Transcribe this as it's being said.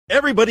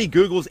Everybody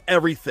Googles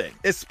everything,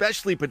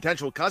 especially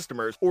potential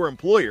customers or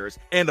employers,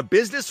 and a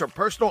business or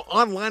personal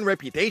online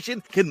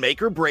reputation can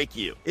make or break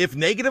you. If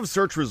negative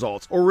search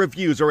results or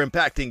reviews are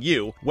impacting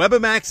you,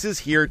 Webamax is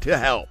here to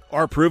help.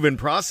 Our proven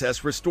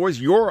process restores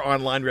your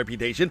online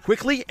reputation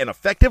quickly and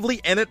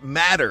effectively, and it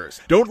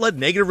matters. Don't let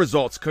negative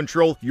results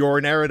control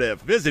your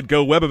narrative. Visit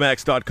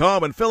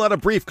GoWebamax.com and fill out a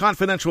brief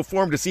confidential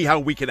form to see how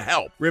we can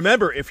help.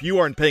 Remember, if you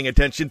aren't paying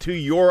attention to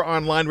your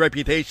online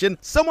reputation,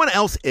 someone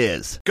else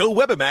is.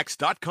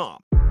 GoWebamax.com.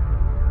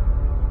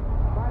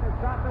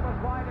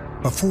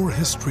 Before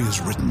history is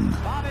written,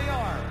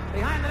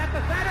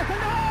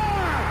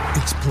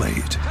 it's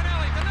played.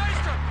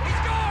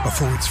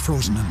 Before it's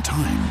frozen in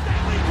time,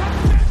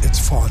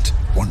 it's fought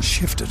one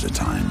shift at a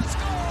time.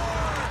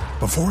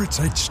 Before it's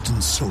etched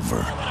in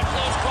silver,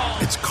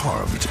 it's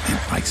carved in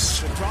ice.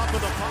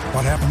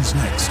 What happens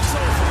next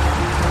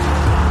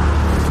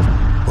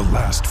will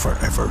last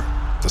forever.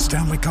 The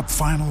Stanley Cup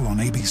Final on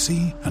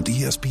ABC and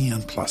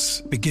ESPN Plus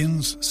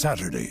begins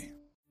Saturday.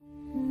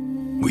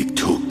 We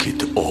took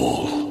it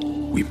all.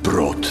 We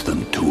brought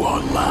them to our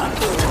land.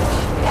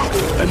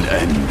 An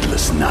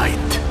endless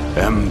night,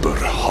 ember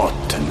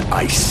hot and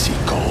icy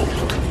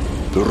cold.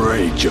 The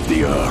rage of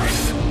the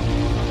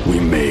earth.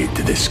 We made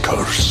this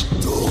curse.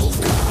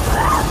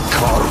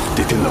 Carved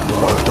it in the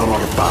blood on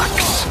our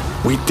backs.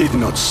 We did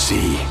not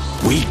see.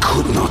 We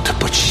could not,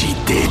 but she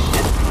did.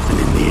 And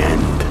in the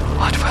end...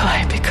 What will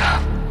I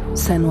become?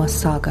 Senua's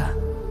Saga.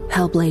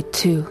 Hellblade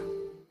 2.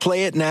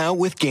 Play it now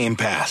with Game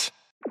Pass.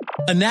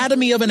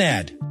 Anatomy of an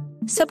ad.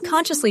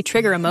 Subconsciously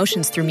trigger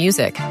emotions through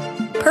music.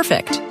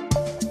 Perfect.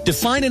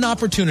 Define an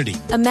opportunity.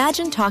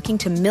 Imagine talking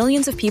to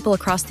millions of people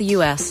across the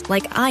U.S.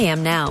 like I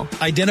am now.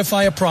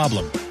 Identify a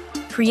problem.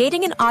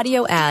 Creating an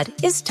audio ad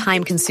is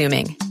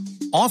time-consuming.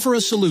 Offer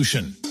a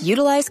solution.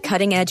 Utilize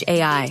cutting-edge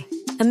AI.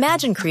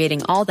 Imagine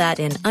creating all that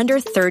in under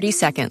 30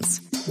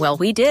 seconds. Well,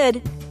 we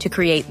did, to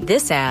create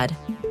this ad.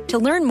 To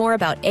learn more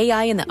about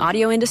AI in the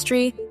audio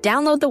industry,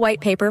 download the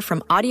white paper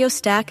from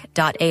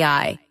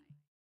audiostack.ai.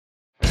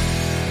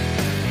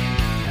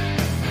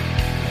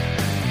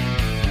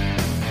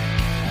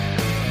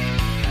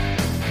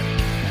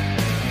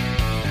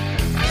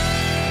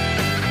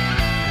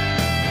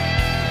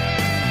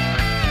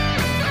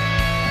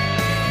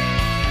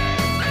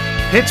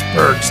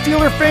 Pittsburgh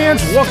Steeler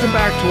fans, welcome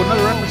back to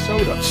another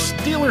episode of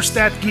Steeler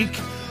Stat Geek.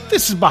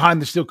 This is Behind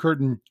the Steel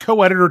Curtain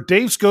co-editor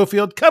Dave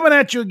Schofield coming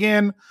at you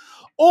again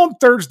on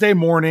Thursday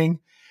morning.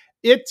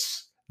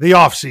 It's the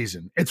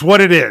offseason. It's what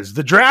it is.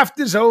 The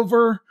draft is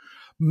over.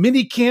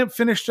 Minicamp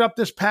finished up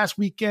this past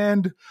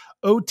weekend.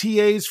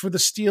 OTAs for the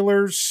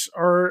Steelers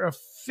are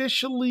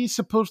officially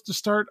supposed to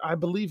start, I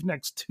believe,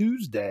 next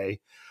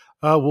Tuesday.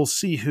 We'll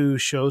see who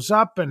shows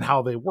up and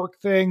how they work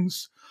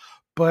things.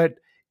 But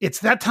it's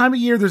that time of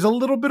year. There's a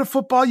little bit of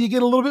football. You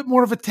get a little bit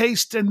more of a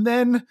taste, and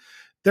then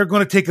they're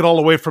going to take it all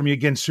away from you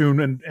again soon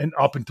and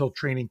up until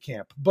training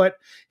camp. But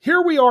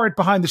here we are at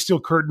Behind the Steel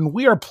Curtain.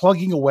 We are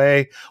plugging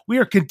away. We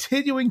are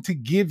continuing to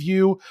give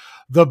you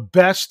the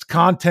best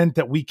content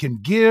that we can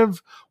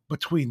give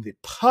between the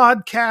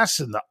podcasts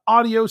and the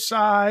audio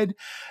side,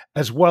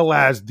 as well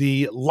as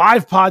the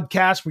live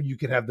podcast where you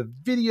can have the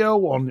video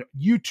on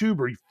YouTube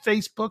or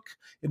Facebook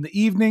in the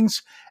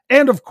evenings.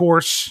 And of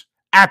course,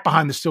 at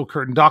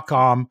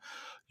BehindTheSteelCurtain.com,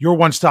 your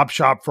one-stop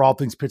shop for all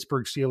things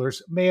Pittsburgh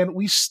Steelers. Man,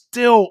 we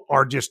still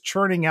are just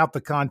churning out the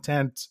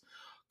content,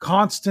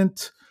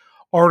 constant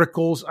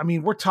articles. I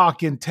mean, we're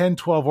talking 10,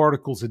 12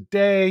 articles a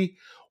day.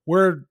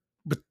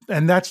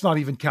 And that's not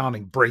even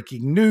counting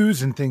breaking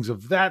news and things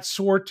of that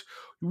sort.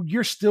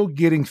 You're still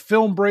getting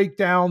film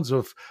breakdowns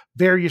of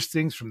various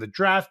things from the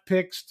draft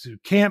picks to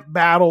camp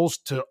battles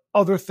to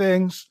other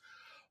things.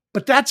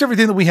 But that's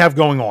everything that we have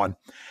going on.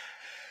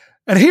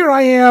 And here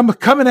I am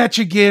coming at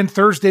you again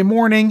Thursday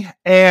morning,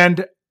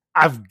 and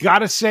I've got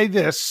to say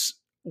this.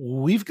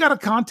 We've got a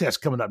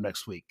contest coming up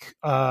next week.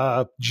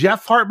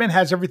 Jeff Hartman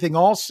has everything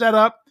all set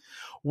up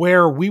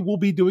where we will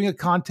be doing a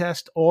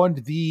contest on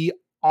the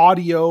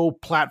audio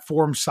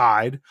platform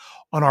side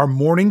on our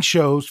morning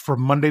shows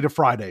from Monday to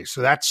Friday.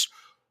 So that's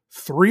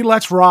 3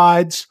 Let's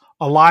Rides,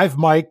 a live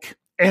mic,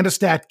 and a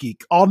Stat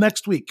Geek all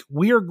next week.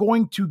 We are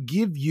going to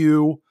give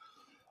you,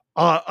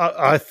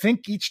 I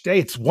think each day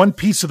it's one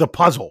piece of the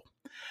puzzle.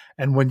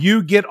 And when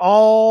you get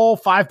all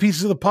 5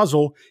 pieces of the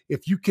puzzle,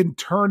 if you can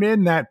turn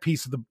in that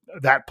piece of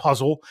that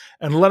puzzle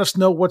and let us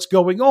know what's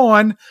going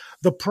on,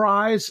 the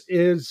prize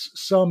is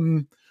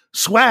some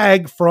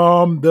swag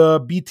from the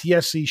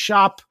BTSC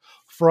shop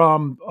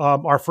from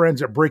our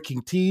friends at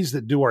Breaking Tees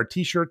that do our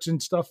t-shirts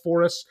and stuff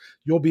for us.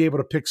 You'll be able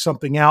to pick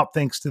something out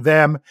thanks to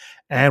them,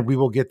 and we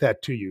will get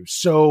that to you.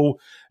 So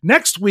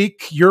next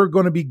week, you're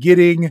going to be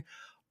getting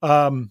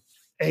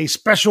a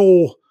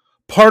special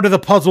part of the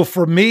puzzle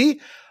from me.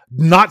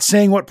 Not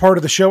saying what part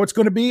of the show it's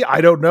going to be. I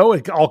don't know.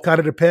 It all kind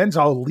of depends.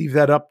 I'll leave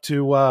that up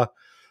to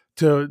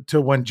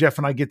when Jeff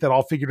and I get that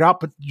all figured out.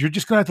 But you're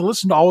just going to have to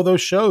listen to all of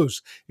those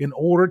shows in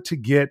order to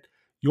get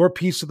your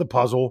piece of the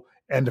puzzle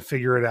and to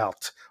figure it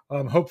out.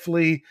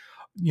 Hopefully,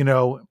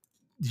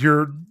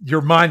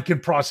 your mind can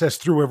process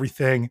through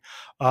everything,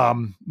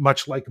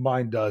 much like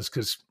mine does,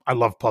 because I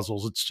love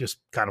puzzles. It's just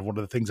kind of one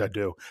of the things I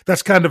do.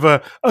 That's kind of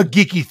a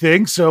geeky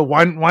thing, so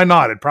why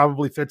not? It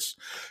probably fits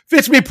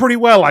me pretty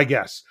well, I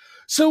guess.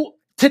 So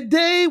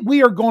today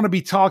we are going to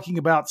be talking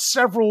about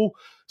several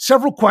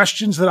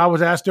questions that I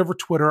was asked over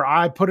Twitter.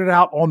 I put it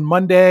out on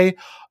Monday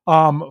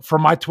from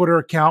my Twitter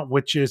account,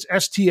 which is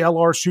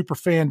STLR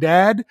Superfan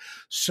Dad.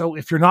 So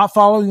if you're not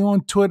following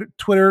on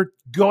Twitter,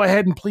 go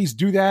ahead and please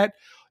do that.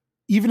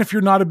 Even if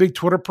you're not a big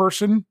Twitter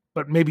person,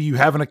 but maybe you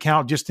have an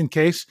account just in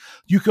case,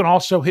 you can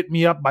also hit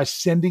me up by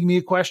sending me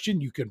a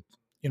question. You could,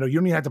 you don't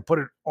even have to put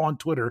it on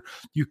Twitter.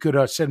 You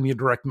could send me a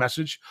direct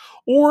message.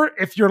 Or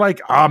if you're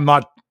like, I'm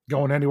not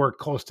going anywhere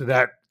close to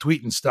that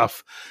tweeting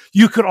stuff,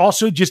 you could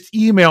also just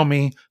email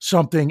me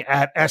something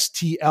at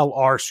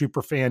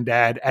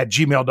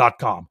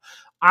stlrsuperfandad@gmail.com.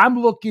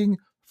 I'm looking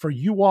for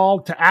you all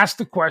to ask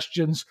the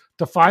questions,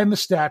 to find the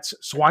stats,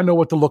 so I know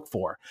what to look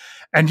for.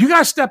 And you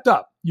guys stepped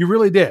up. You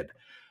really did.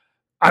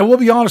 I will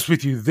be honest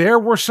with you. There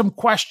were some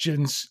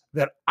questions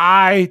that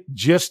I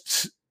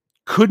just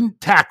couldn't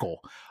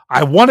tackle.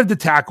 I wanted to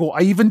tackle.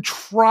 I even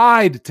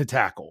tried to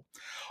tackle,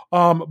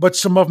 but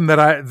some of them that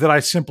I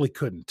simply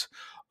couldn't.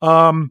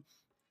 For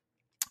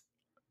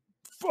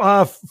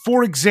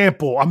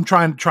example, I'm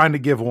trying to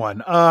give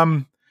one.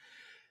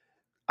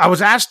 I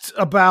was asked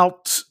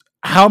about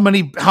how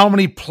many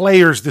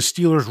players the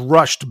Steelers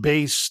rushed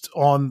based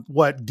on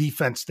what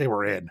defense they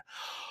were in.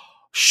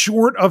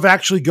 Short of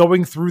actually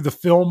going through the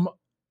film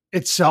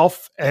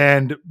itself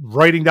and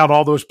writing down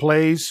all those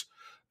plays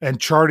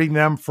and charting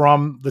them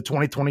from the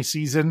 2020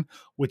 season,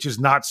 which is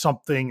not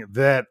something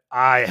that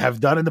I have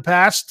done in the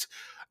past.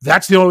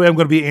 That's the only way I'm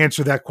going to be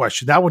answer that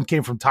question. That one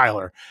came from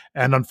Tyler,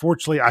 and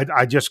unfortunately,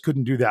 I just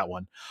couldn't do that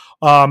one.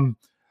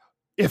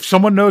 If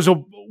someone knows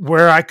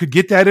where I could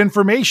get that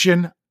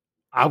information,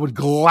 I would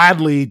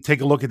gladly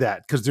take a look at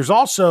that, because there's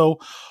also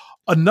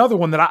another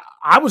one that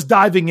I was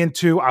diving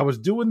into. I was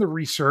doing the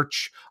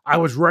research. I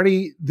was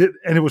ready,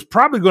 and it was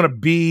probably going to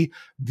be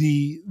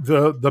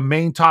the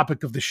main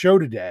topic of the show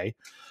today,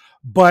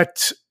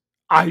 but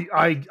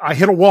I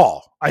hit a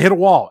wall.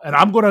 And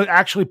I'm going to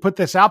actually put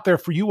this out there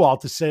for you all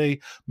to say,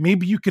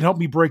 maybe you can help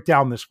me break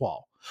down this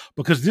wall,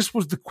 because this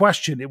was the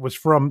question. It was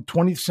from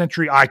 20th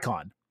Century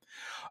Icon.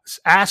 It's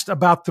asked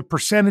about the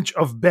percentage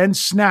of Ben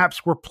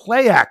snaps were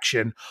play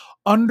action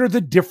under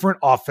the different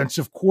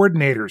offensive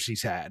coordinators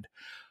he's had.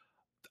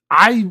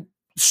 I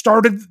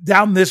started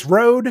down this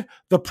road.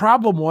 The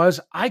problem was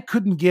I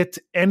couldn't get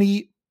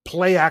any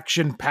play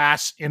action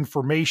pass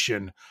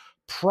information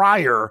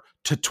prior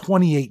to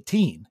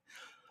 2018,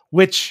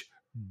 which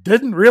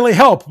didn't really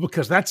help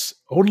because that's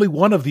only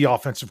one of the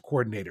offensive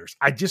coordinators.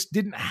 I just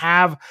didn't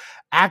have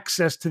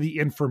access to the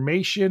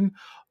information.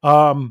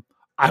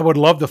 I would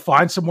love to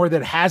find somewhere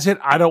that has it.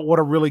 I don't want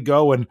to really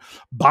go and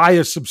buy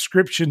a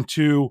subscription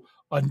to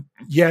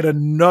yet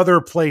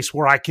another place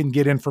where I can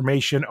get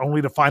information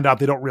only to find out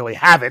they don't really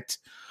have it.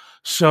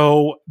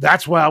 So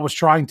that's why I was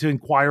trying to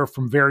inquire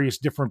from various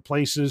different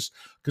places,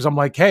 because I'm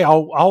like, hey,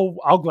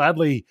 I'll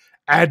gladly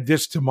add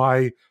this to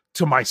my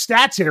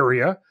stats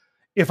area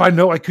if I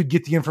know I could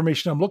get the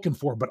information I'm looking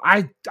for. But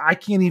I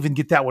can't even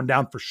get that one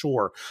down for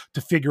sure to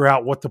figure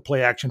out what the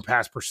play action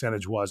pass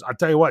percentage was. I'll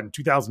tell you what, in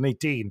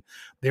 2018,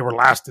 they were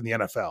last in the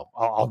NFL.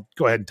 I'll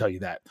go ahead and tell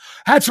you that.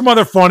 Had some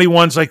other funny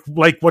ones, like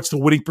what's the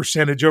winning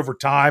percentage over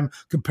time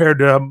compared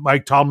to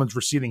Mike Tomlin's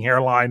receding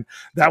hairline.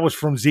 That was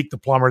from Zeke the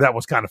Plumber. That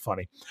was kind of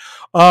funny.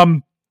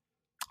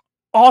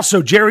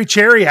 Also, Jerry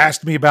Cherry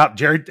asked me about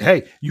Jerry.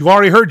 Hey, you've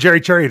already heard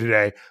Jerry Cherry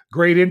today.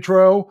 Great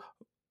intro.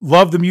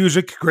 Love the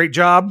music. Great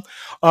job.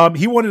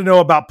 He wanted to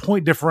know about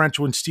point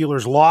differential in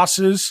Steelers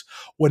losses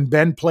when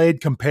Ben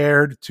played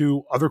compared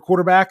to other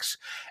quarterbacks.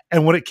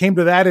 And when it came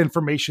to that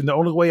information, the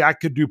only way I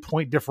could do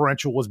point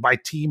differential was by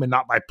team and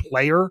not by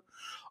player.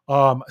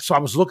 So I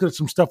was looking at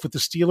some stuff with the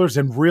Steelers,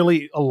 and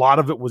really a lot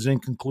of it was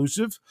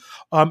inconclusive.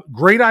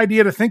 Great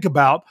idea to think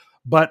about,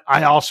 but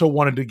I also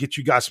wanted to get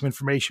you guys some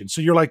information.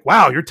 So you're like,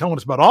 wow, you're telling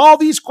us about all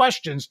these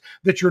questions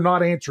that you're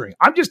not answering.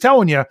 I'm just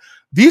telling you,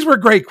 these were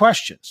great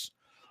questions.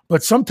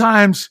 But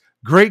sometimes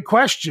great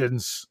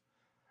questions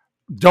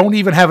don't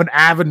even have an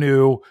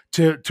avenue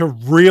to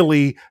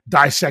really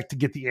dissect to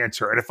get the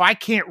answer. And if I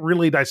can't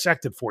really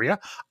dissect it for you,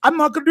 I'm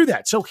not going to do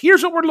that. So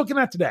here's what we're looking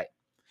at today.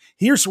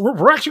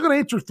 We're actually going to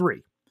answer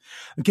three.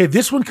 Okay,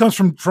 this one comes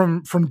from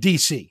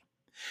DC.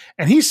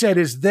 And he said,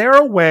 is there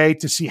a way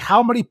to see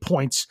how many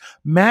points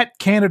Matt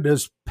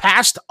Canada's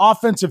past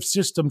offensive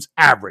systems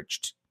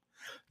averaged?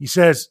 He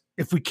says,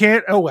 if we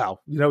can't, oh,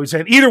 well, he's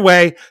saying either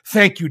way,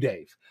 thank you,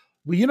 Dave.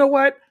 Well, you know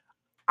what?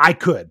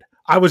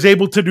 I was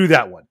able to do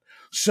that one.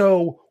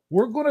 So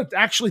we're going to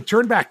actually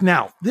turn back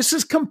now. This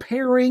is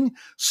comparing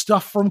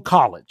stuff from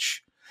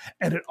college,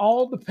 and it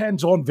all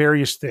depends on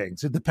various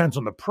things. It depends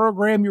on the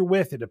program you're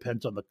with. It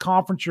depends on the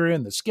conference you're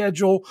in, the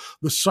schedule,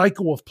 the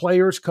cycle of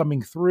players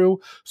coming through.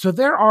 So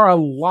there are a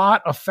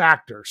lot of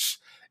factors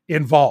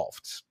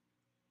involved.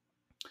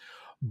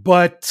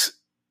 But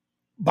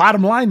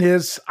bottom line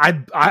is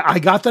I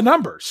got the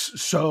numbers.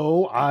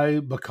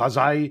 So because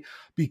I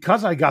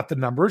got the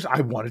numbers,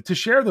 I wanted to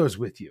share those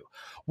with you.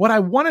 What I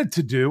wanted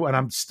to do, and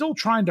I'm still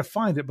trying to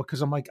find it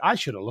because I'm like, I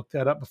should have looked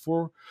that up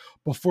before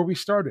we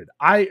started.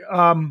 I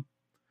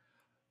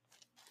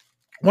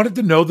wanted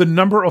to know the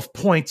number of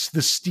points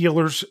the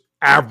Steelers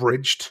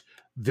averaged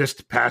this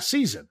past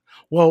season.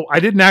 Well, I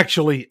didn't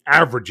actually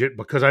average it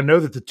because I know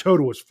that the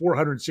total was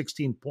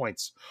 416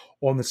 points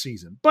on the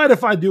season. But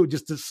if I do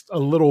just a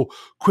little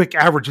quick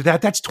average of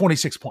that, that's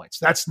 26 points.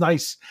 That's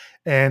nice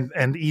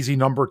and easy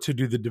number to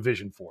do the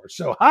division for.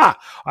 So,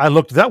 I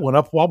looked that one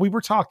up while we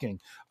were talking.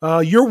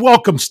 You're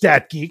welcome,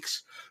 Stat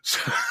Geeks.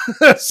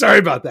 Sorry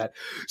about that.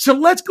 So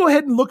let's go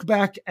ahead and look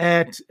back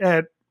at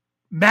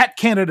Matt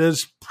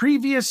Canada's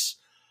previous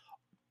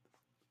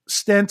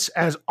stints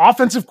as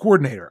offensive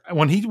coordinator.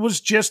 When he was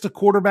just a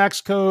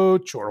quarterback's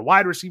coach or a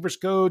wide receivers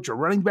coach or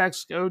running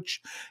backs coach,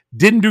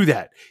 didn't do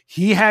that.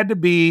 He had to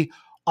be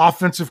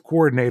offensive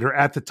coordinator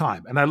at the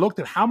time. And I looked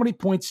at how many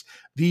points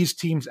these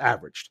teams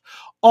averaged.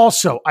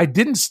 Also, I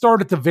didn't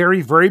start at the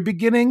very, very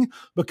beginning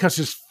because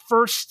his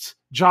first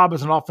job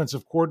as an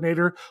offensive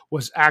coordinator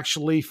was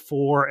actually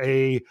for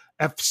a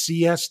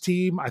FCS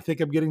team. I think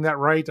I'm getting that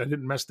right. I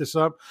didn't mess this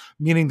up,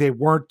 meaning they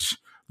weren't,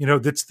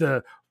 that's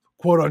the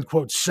quote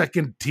unquote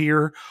second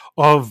tier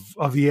of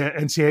the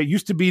NCAA. It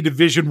used to be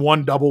Division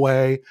I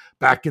AA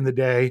back in the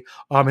day.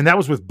 And that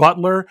was with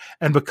Butler.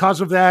 And because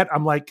of that,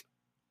 I'm like,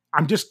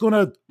 I'm just going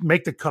to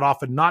make the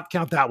cutoff and not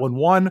count that one.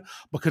 One,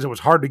 because it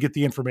was hard to get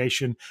the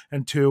information.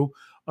 And two,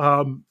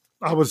 I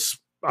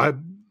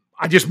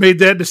just made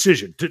that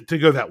decision to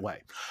go that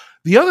way.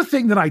 The other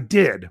thing that I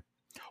did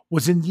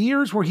was in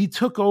years where he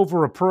took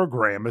over a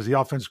program as the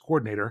offensive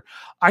coordinator,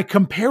 I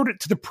compared it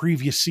to the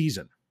previous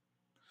season.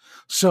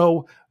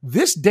 So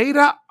this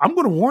data, I'm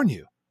going to warn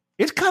you,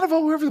 it's kind of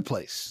all over the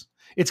place.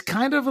 It's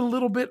kind of a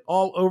little bit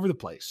all over the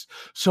place.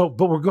 So,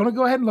 but we're going to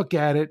go ahead and look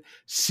at it,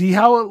 see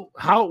how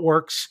it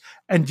works,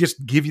 and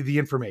just give you the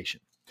information.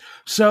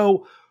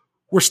 So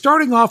we're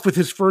starting off with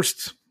his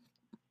first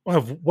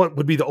of what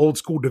would be the old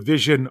school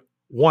Division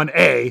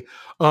 1A,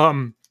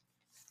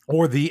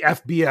 or the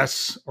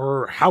FBS,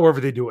 or however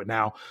they do it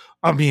now.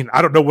 I mean,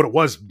 I don't know what it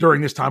was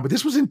during this time, but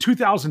this was in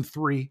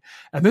 2003,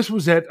 and this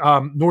was at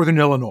Northern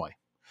Illinois.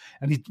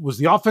 And he was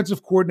the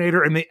offensive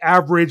coordinator, and they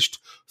averaged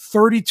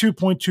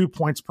 32.2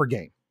 points per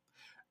game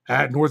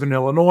at Northern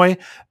Illinois.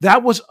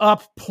 That was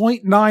up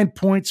 0.9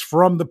 points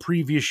from the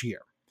previous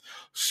year.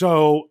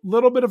 So a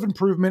little bit of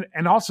improvement.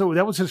 And also,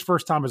 that was his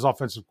first time as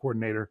offensive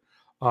coordinator,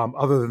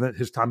 other than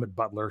his time at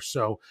Butler.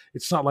 So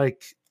it's not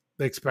like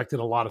they expected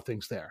a lot of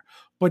things there.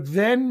 But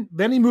then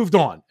he moved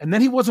on. And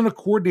then he wasn't a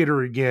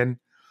coordinator again,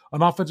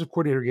 an offensive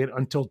coordinator again,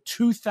 until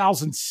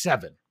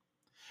 2007.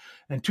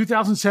 In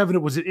 2007,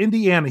 it was at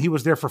Indiana. He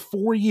was there for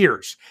 4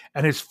 years.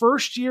 And his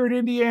first year at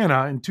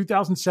Indiana in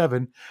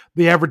 2007,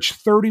 they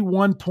averaged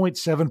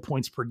 31.7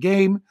 points per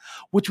game,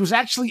 which was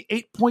actually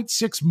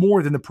 8.6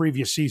 more than the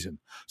previous season.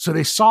 So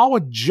they saw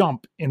a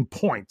jump in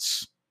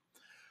points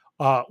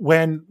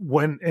when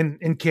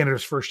in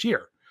Canada's first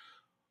year.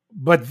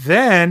 But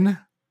then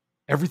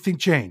everything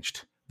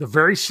changed. The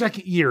very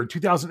second year, in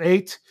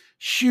 2008,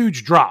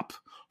 huge drop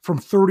from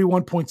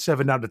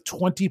 31.7 down to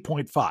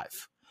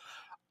 20.5.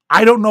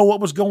 I don't know what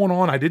was going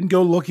on. I didn't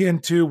go look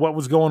into what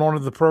was going on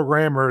in the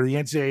program or the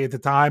NCAA at the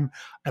time.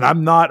 And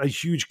I'm not a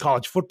huge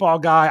college football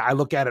guy. I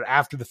look at it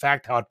after the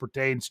fact, how it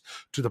pertains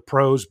to the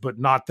pros, but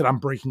not that I'm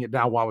breaking it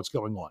down while it's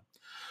going on.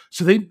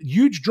 So they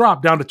huge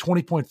drop down to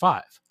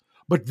 20.5,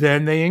 but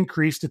then they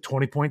increased to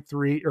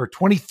 20.3 or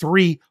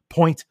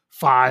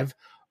 23.5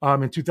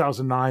 in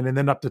 2009, and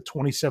then up to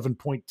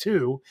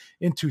 27.2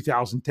 in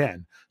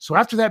 2010. So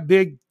after that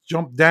big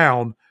jump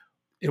down,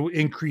 it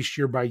increased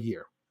year by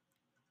year.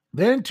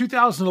 Then in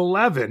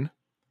 2011,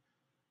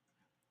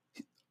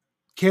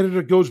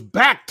 Canada goes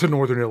back to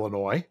Northern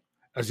Illinois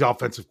as the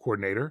offensive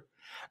coordinator,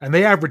 and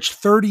they averaged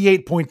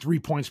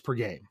 38.3 points per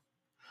game.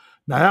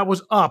 Now, that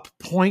was up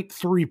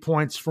 0.3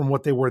 points from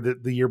what they were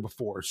the year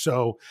before.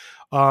 So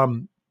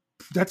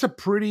that's a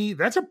pretty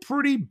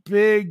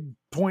big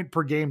point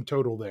per game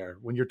total there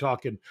when you're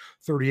talking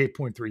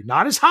 38.3.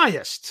 Not his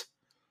highest,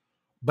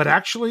 but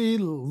actually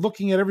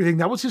looking at everything,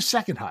 that was his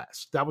second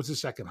highest.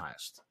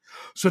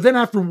 So then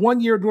after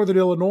 1 year at Northern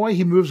Illinois,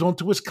 he moves on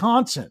to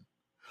Wisconsin,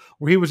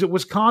 where he was at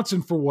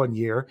Wisconsin for 1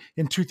 year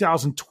in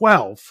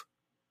 2012.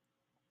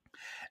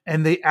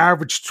 And they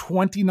averaged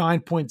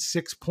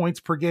 29.6 points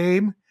per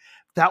game.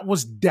 That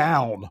was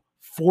down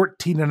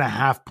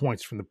 14.5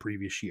 points from the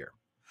previous year.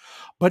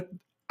 But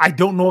I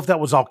don't know if that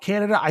was all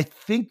Canada. I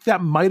think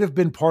that might have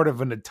been part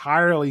of an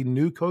entirely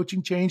new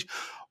coaching change.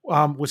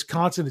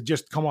 Wisconsin had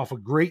just come off a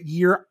great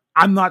year.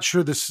 I'm not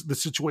sure the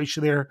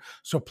situation there,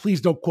 so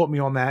please don't quote me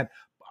on that.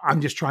 I'm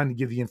just trying to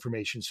give the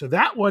information. So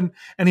that one,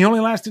 and he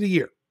only lasted a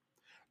year.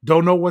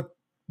 Don't know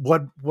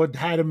what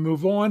had him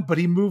move on, but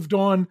he moved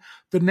on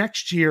the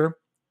next year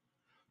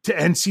to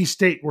NC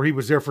State, where he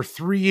was there for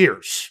 3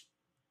 years.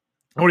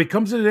 And when he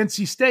comes into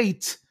NC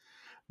State,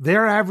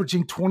 they're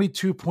averaging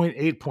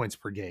 22.8 points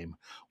per game,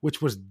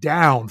 which was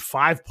down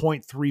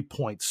 5.3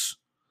 points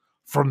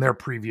from their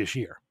previous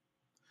year.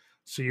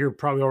 So you're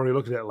probably already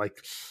looking at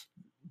like,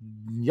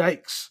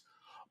 yikes.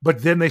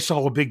 But then they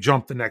saw a big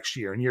jump the next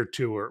year in year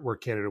 2 where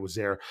Canada was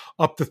there,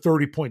 up to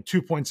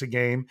 30.2 points a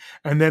game.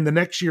 And then the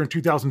next year in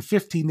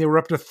 2015, they were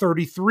up to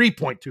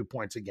 33.2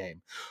 points a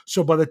game.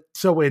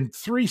 So in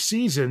 3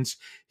 seasons,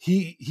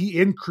 he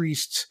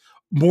increased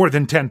more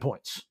than 10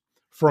 points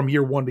from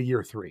year 1 to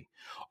year 3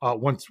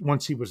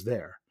 once he was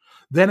there.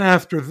 Then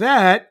after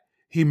that,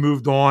 he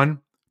moved on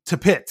to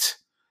Pitt,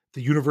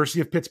 the University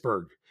of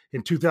Pittsburgh.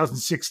 In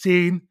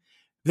 2016,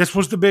 this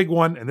was the big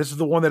one, and this is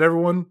the one that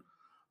everyone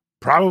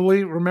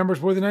probably remembers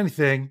more than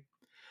anything.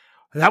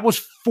 That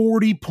was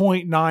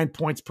 40.9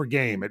 points per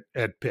game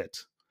at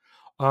Pitt.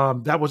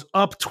 That was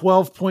up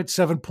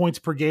 12.7 points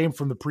per game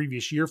from the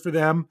previous year for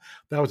them.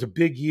 That was a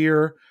big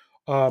year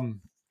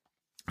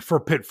for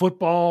Pitt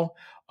football.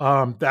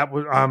 That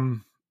was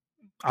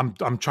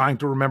I'm trying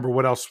to remember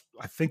what else.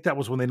 I think that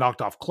was when they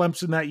knocked off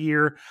Clemson that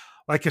year.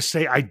 Like I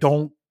say, I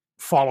don't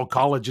follow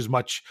college as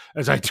much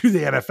as I do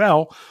the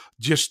NFL,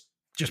 just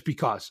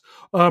because.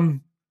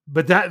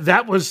 But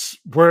that was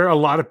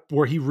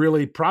where he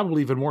really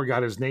probably even more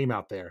got his name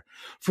out there.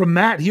 From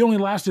that, he only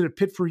lasted at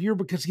Pitt for a year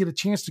because he had a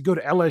chance to go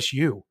to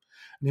LSU.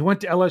 And he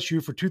went to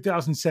LSU for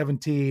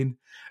 2017.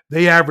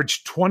 They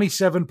averaged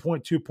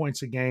 27.2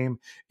 points a game.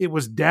 It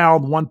was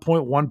down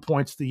 1.1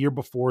 points the year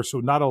before, so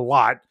not a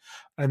lot.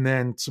 And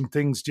then some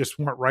things just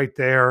weren't right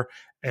there,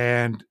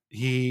 and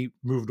he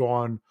moved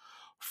on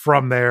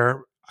from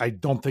there. I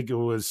don't think it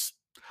was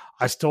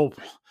 –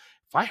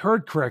 if I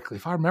heard correctly,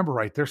 if I remember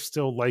right, there's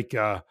still like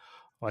a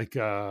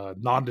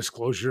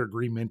non-disclosure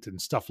agreement and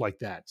stuff like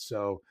that.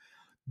 So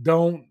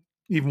don't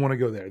even want to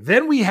go there.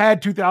 Then we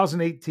had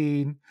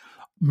 2018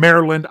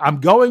 Maryland.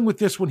 I'm going with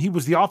this one. He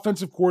was the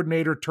offensive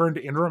coordinator turned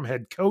interim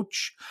head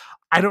coach.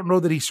 I don't know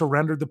that he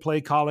surrendered the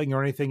play calling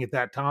or anything at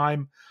that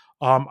time.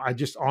 I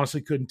just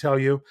honestly couldn't tell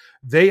you.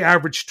 They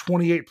averaged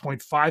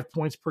 28.5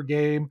 points per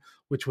game,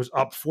 which was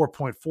up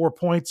 4.4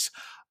 points.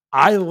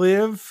 I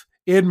live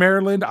in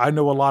Maryland. I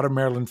know a lot of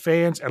Maryland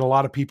fans, and a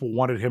lot of people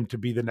wanted him to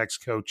be the next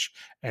coach,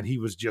 and he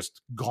was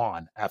just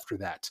gone after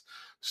that.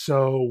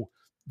 So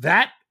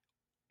that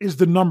is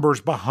the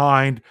numbers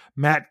behind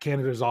Matt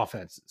Canada's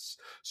offenses.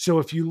 So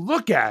if you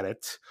look at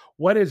it,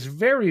 what is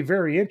very,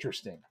 very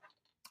interesting,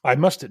 I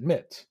must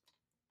admit,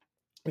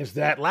 is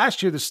that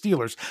last year the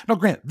Steelers, now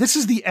granted, this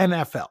is the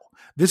NFL.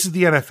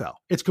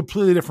 It's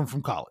completely different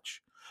from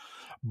college,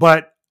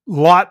 but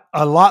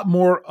a lot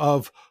more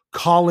of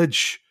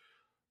college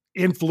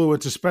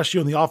influence,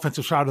 especially on the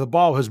offensive side of the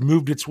ball, has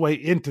moved its way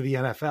into the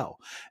NFL.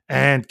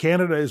 And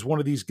Canada is one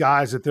of these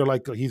guys that they're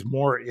like, he's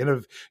more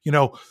innovative.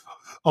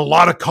 A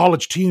lot of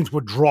college teams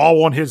would draw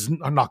on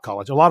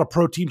a lot of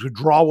pro teams would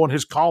draw on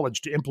his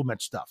college to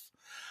implement stuff.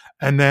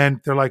 And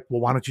then they're like, well,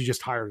 why don't you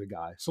just hire the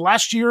guy? So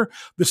last year,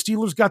 the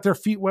Steelers got their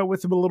feet wet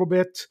with him a little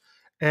bit.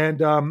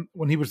 And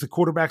when he was the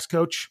quarterback's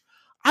coach,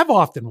 I've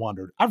often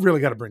wondered, I've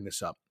really got to bring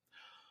this up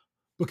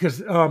because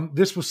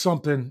this was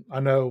something I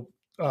know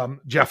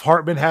Jeff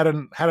Hartman had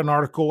an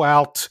article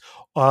out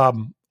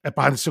at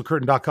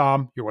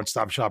BehindTheSteelCurtain.com, your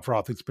one-stop shop for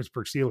all things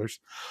Pittsburgh Steelers.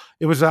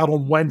 It was out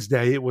on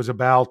Wednesday. It was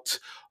about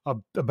a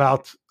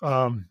lot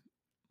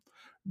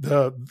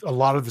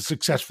of the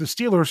success for the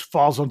Steelers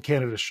falls on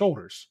Canada's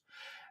shoulders.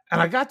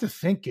 And I got to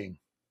thinking,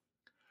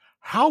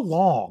 how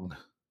long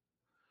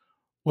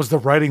was the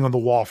writing on the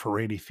wall for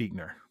Randy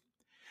Fichtner?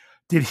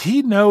 Did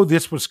he know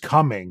this was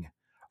coming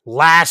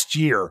last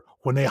year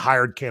when they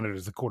hired Canada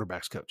as the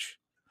quarterback's coach?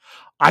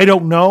 I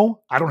don't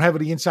know. I don't have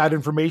any inside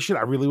information.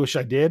 I really wish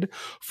I did.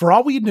 For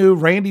all we knew,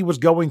 Randy was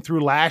going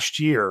through last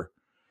year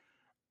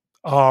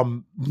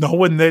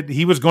knowing that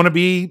he was going to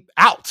be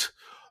out,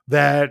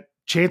 that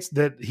chance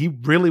that he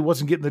really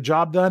wasn't getting the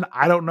job done.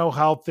 I don't know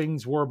how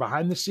things were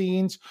behind the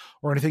scenes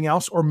or anything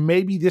else, or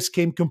maybe this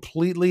came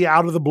completely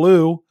out of the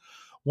blue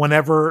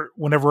whenever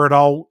it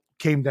all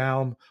came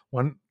down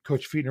when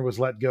Coach Fichtner was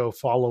let go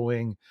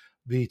following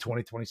the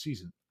 2020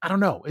 season. I don't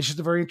know. It's just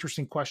a very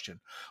interesting question.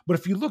 But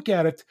if you look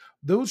at it,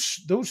 those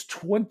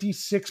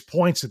 26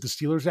 points that the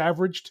Steelers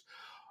averaged,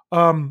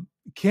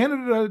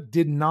 Canada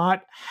did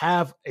not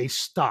have a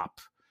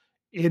stop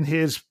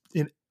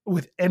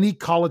with any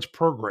college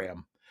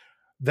program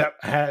that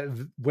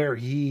had where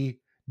he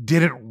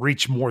didn't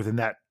reach more than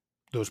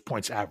those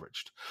points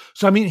averaged.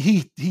 So, I mean,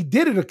 he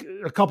did it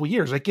a couple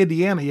years. Like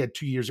Indiana, he had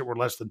 2 years that were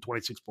less than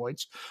 26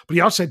 points, but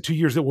he also had 2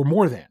 years that were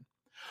more than.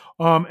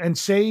 And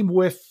same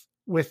with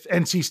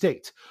NC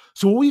State.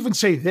 So we'll even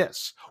say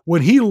this.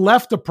 When he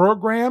left the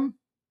program,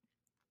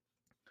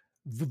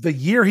 the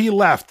year he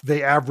left,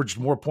 they averaged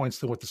more points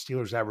than what the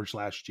Steelers averaged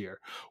last year,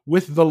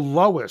 with the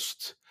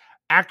lowest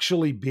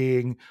actually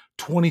being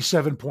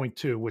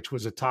 27.2, which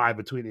was a tie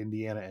between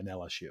Indiana and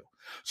LSU.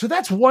 So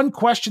that's one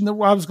question that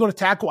I was going to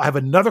tackle. I have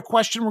another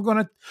question we're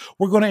going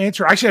to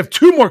answer. I actually have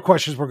two more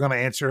questions we're going to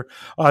answer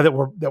that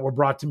were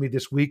brought to me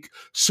this week.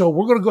 So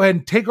we're going to go ahead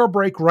and take our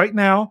break right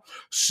now.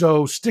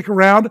 So stick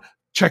around.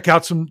 check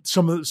out some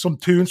tunes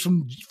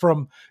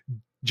from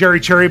Jerry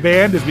Cherry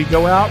Band as we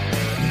go out,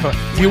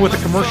 deal with the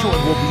commercial,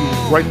 and we'll be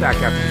right back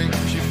after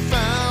this.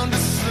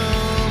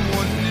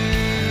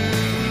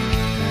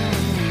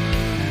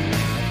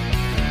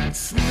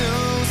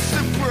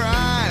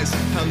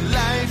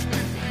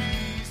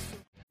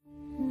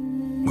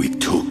 We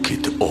took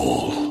it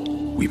all.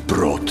 We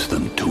brought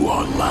them to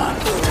our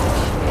land.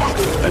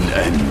 An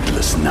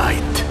endless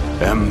night,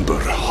 ember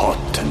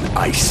hot and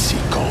icy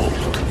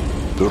cold.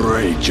 The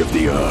rage of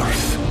the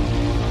earth.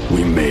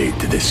 We made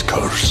this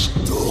curse.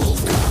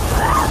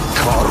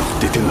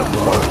 Carved it in the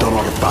blood on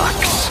our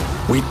backs.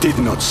 We did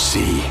not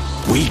see.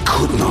 We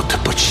could not,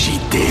 but she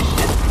did.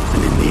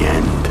 And in the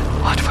end...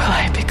 What will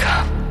I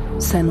become?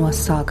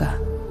 Senua's Saga.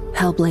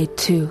 Hellblade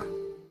 2.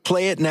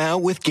 Play it now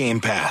with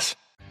Game Pass.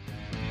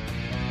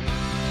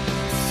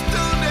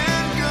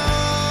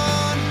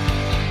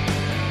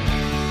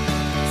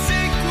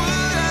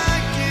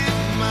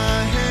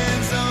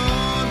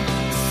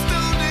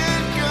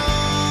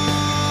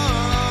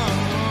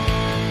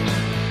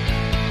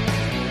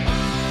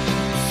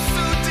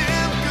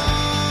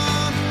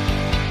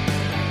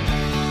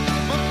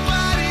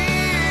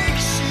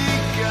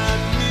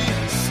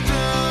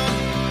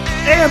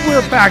 And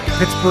we're back,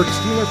 Pittsburgh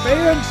Steelers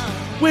fans,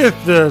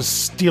 with the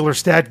Steeler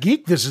Stat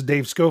Geek. This is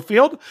Dave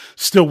Schofield,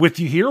 still with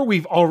you here.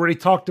 We've already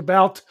talked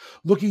about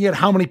looking at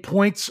how many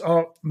points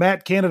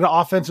Matt Canada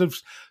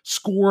offensives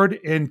scored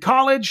in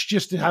college,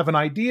 just to have an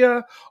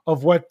idea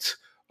of what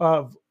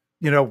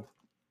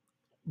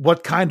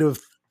kind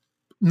of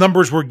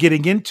numbers we're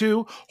getting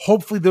into.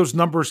 Hopefully those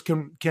numbers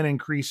can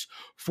increase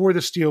for the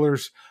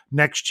Steelers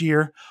next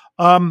year.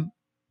 I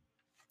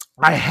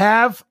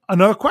have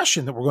another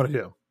question that we're going to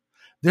do.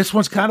 This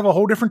one's kind of a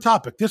whole different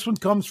topic. This one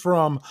comes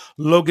from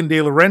Logan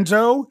De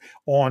Lorenzo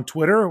on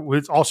Twitter.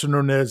 It's also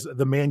known as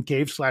the Man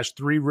Cave /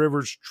 3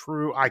 Rivers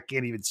True. I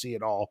can't even see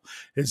it all.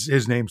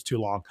 His name's too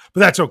long, but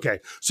that's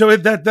okay. So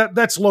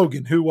that's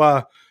Logan, who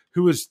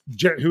is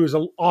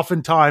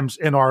oftentimes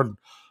in our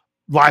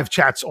live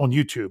chats on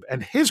YouTube.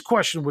 And his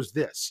question was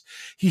this.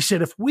 He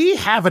said, if we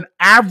have an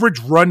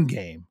average run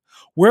game,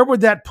 where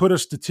would that put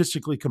us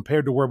statistically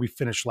compared to where we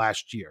finished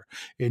last year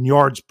in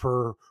yards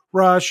per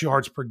rush,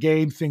 yards per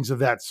game, things of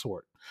that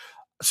sort?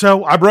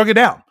 So I broke it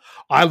down.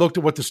 I looked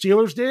at what the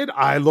Steelers did.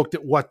 I looked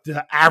at what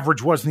the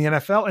average was in the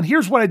NFL. And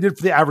here's what I did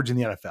for the average in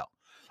the NFL.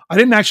 I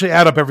didn't actually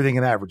add up everything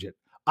and average it.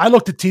 I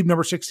looked at team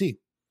number 16.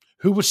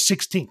 Who was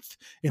 16th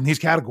in these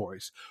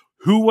categories?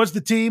 Who was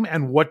the team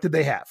and what did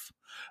they have?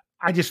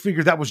 I just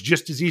figured that was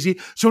just as easy.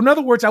 So in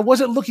other words, I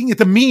wasn't looking at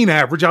the mean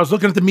average. I was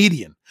looking at the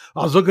median.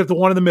 I was looking at the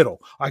one in the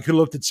middle. I could have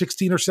looked at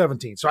 16 or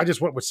 17. So I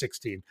just went with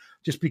 16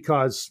 just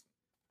because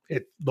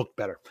it looked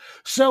better.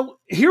 So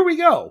here we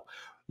go.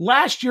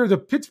 Last year, the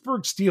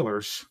Pittsburgh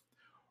Steelers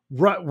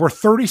were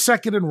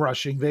 32nd in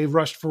rushing. They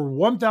rushed for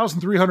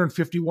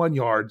 1,351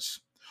 yards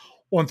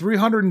on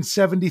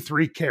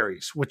 373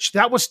 carries, which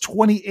that was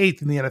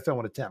 28th in the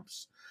NFL in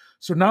attempts.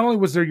 So not only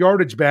was their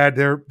yardage bad,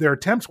 their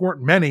attempts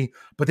weren't many,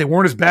 but they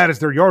weren't as bad as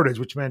their yardage,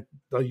 which meant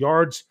the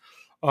yards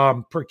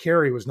per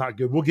carry was not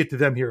good. We'll get to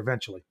them here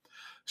eventually.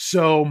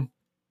 So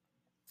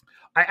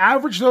I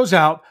averaged those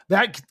out.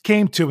 That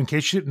came to, in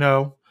case you didn't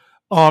know,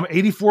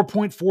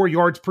 84.4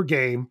 yards per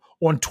game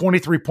on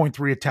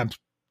 23.3 attempts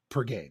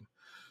per game.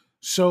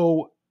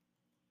 So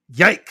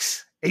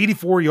yikes,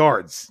 84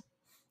 yards.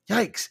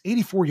 Yikes,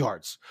 84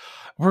 yards.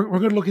 We're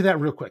going to look at that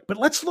real quick. But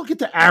let's look at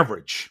the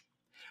average.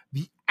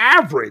 The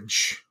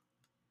average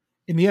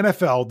in the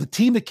NFL, the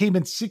team that came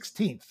in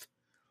 16th,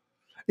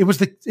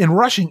 in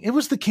rushing, it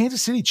was the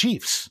Kansas City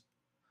Chiefs.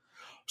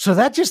 So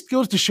that just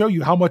goes to show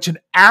you how much an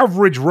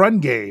average run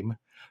game,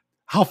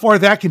 how far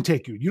that can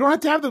take you. You don't have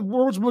to have the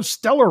world's most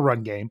stellar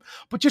run game,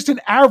 but just an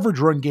average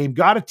run game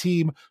got a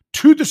team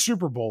to the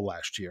Super Bowl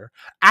last year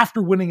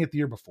after winning it the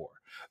year before.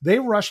 They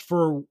rushed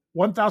for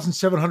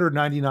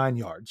 1,799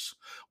 yards,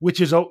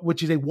 which is a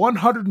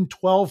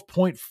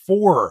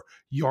 112.4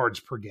 yards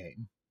per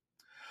game.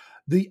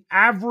 The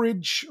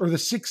average, or the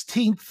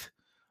 16th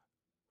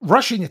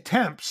rushing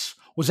attempts,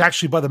 was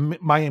actually by the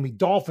Miami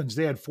Dolphins.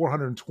 They had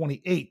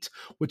 428,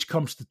 which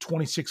comes to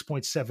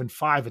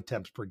 26.75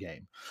 attempts per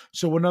game.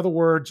 So in other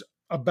words,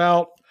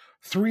 about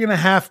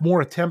 3.5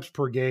 more attempts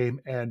per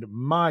game. And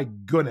my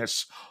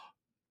goodness,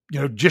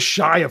 just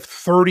shy of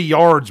 30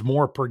 yards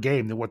more per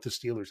game than what the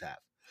Steelers have.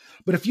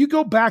 But if you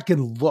go back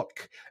and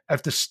look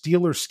at the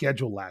Steelers'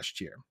 schedule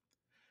last year,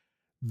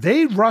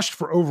 they rushed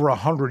for over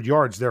 100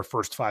 yards their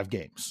first 5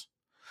 games.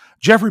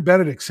 Jeffrey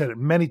Benedict said it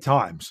many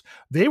times.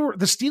 The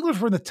Steelers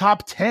were in the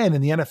top 10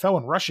 in the NFL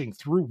in rushing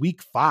through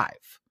week 5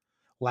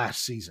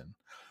 last season.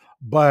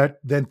 But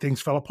then things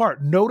fell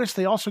apart. Notice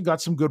they also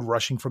got some good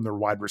rushing from their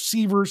wide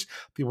receivers.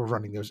 They were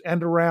running those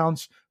end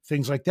arounds,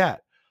 things like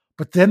that.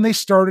 But then they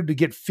started to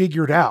get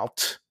figured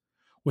out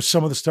with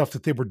some of the stuff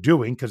that they were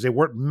doing because they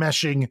weren't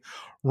meshing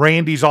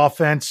Randy's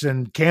offense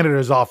and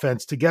Canada's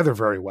offense together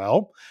very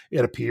well,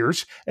 it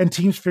appears. And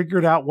teams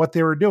figured out what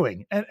they were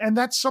doing. And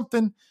that's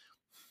something...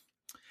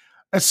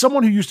 As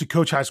someone who used to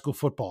coach high school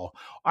football,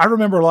 I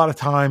remember a lot of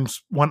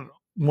times when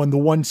when the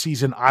one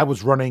season I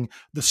was running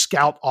the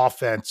scout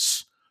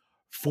offense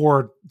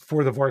for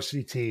the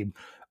varsity team,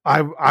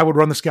 I would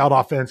run the scout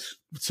offense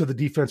so the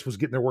defense was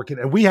getting their work in,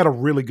 and we had a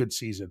really good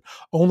season.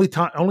 Only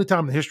time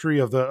in the history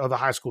of the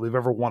high school they've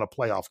ever won a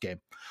playoff game.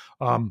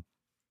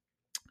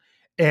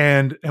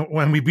 And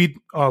when we beat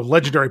a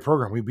legendary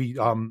program, we beat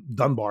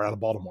Dunbar out of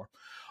Baltimore,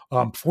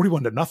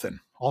 41-0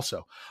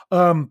 also.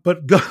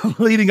 But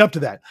leading up to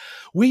that,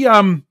 we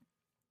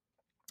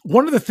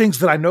one of the things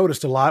that I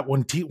noticed a lot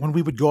when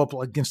we would go up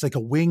against like a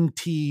wing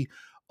T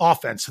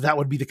offense, so that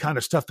would be the kind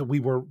of stuff that we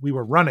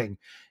were running,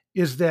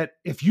 is that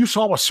if you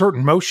saw a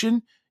certain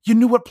motion, you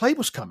knew what play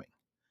was coming.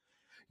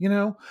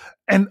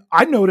 And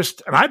I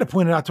noticed, and I had to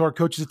point it out to our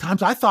coaches at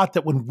times, I thought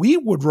that when we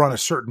would run a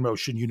certain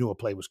motion, you knew a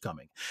play was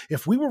coming.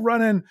 If we were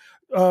running,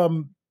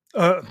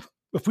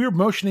 if we were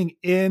motioning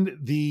in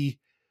the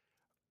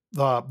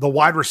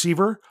wide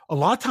receiver, a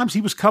lot of times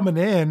he was coming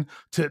in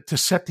to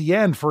set the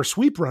end for a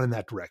sweep run in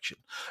that direction.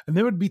 And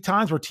there would be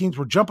times where teams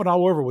were jumping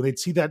all over when they'd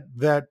see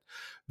that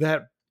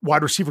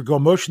wide receiver go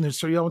motion and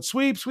start yelling,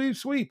 sweep, sweep,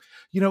 sweep.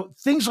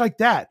 Things like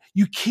that.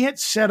 You can't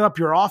set up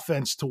your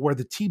offense to where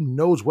the team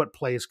knows what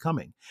play is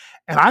coming.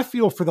 And I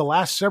feel for the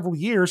last several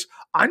years,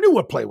 I knew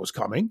what play was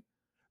coming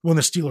when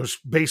the Steelers,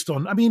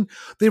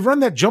 they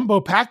run that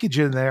jumbo package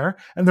in there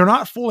and they're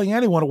not fooling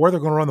anyone of where they're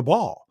going to run the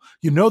ball.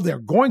 They're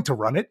going to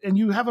run it and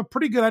you have a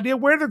pretty good idea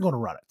where they're going to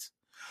run it.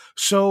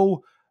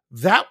 So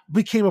that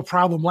became a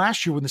problem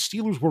last year when the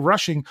Steelers were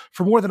rushing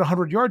for more than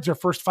 100 yards their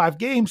first 5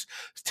 games.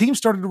 Teams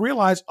started to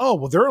realize,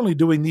 they're only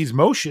doing these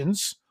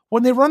motions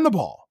when they run the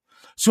ball.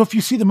 So if you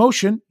see the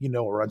motion, a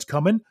run's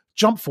coming,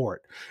 jump for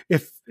it.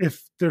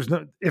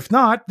 If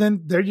not,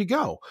 then there you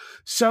go.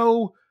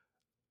 So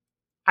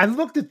I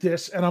looked at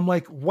this and I'm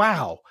like,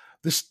 wow,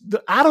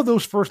 out of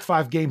those first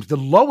 5 games, the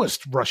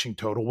lowest rushing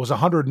total was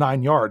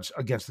 109 yards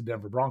against the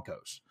Denver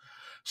Broncos.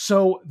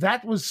 So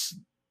that was,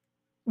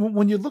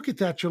 when you look at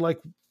that, you're like,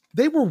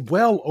 they were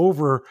well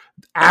over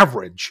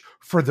average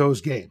for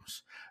those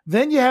games.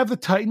 Then you have the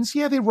Titans.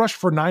 Yeah, they rushed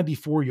for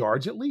 94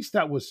 yards. At least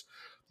that was,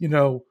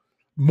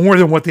 more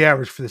than what they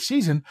averaged for the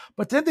season.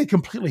 But then they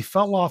completely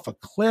fell off a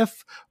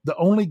cliff. The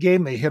only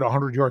game they hit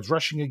 100 yards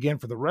rushing again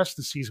for the rest of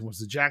the season was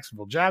the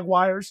Jacksonville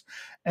Jaguars.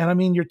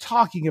 And you're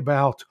talking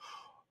about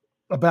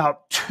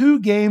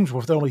 2 games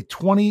with only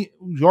 20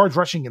 yards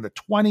rushing in the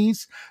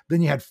 20s.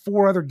 Then you had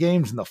 4 other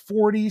games in the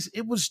 40s.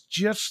 It was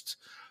just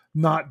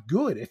not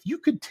good. If you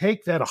could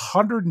take that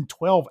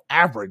 112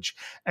 average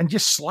and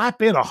just slap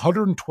in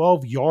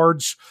 112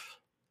 yards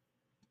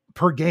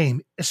per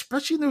game,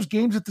 especially in those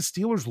games that the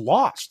Steelers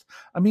lost.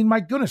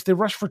 My goodness, they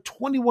rushed for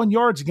 21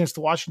 yards against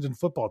the Washington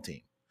football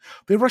team.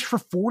 They rushed for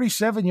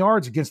 47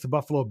 yards against the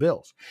Buffalo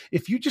Bills.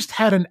 If you just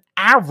had an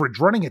average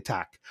running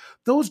attack,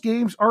 those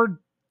games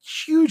are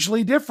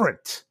hugely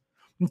different.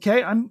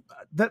 Okay.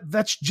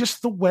 That's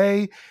just the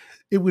way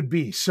it would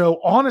be.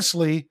 So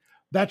honestly,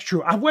 that's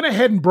true. I went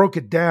ahead and broke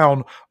it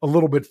down a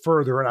little bit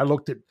further, and I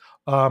looked at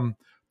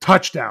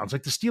touchdowns.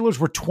 Like the Steelers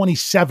were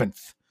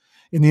 27th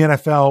in the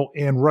NFL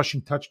in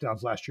rushing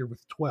touchdowns last year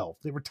with 12.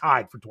 They were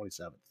tied for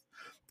 27th.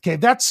 Okay,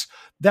 that's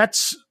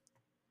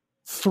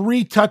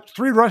 3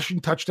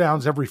 rushing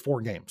touchdowns every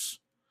 4 games.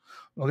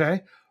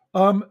 Okay,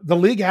 the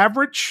league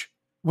average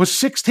was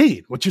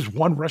 16, which is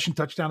 1 rushing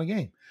touchdown a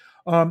game.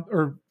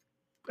 And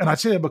I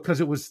say that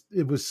because it was.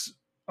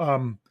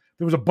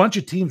 There was a bunch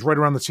of teams right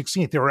around the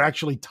 16th. They were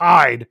actually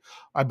tied,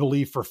 I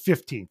believe, for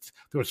 15th.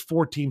 There was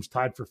 4 teams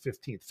tied for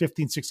 15th,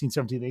 15, 16,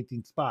 17,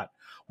 18th spot.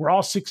 We're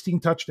all 16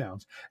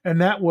 touchdowns.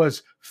 And that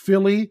was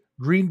Philly,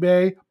 Green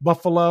Bay,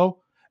 Buffalo,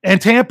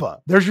 and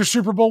Tampa. There's your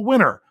Super Bowl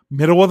winner,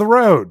 middle of the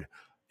road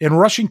in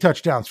rushing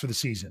touchdowns for the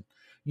season.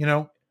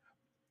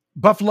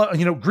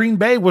 Buffalo, Green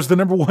Bay was the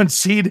number 1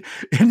 seed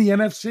in the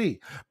NFC.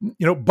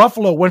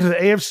 Buffalo went to the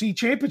AFC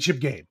Championship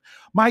game.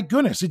 My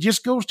goodness, it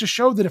just goes to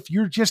show that if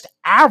you're just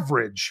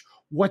average,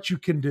 what you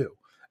can do,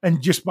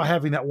 and just by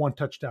having that 1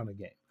 touchdown a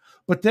game.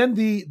 But then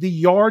the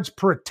yards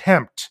per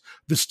attempt,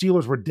 the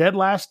Steelers were dead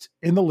last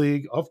in the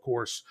league, of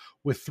course,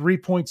 with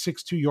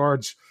 3.62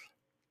 yards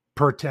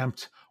per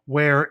attempt,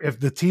 where if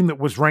the team that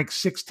was ranked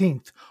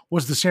 16th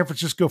was the San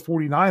Francisco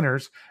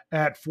 49ers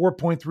at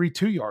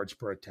 4.32 yards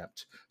per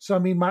attempt. So,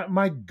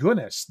 my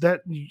goodness,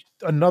 that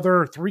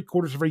another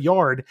 3/4 of a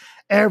yard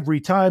every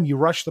time you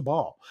rush the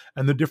ball,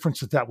 and the difference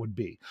that would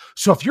be.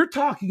 So if you're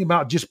talking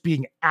about just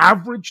being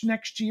average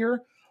next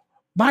year,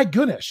 my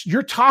goodness,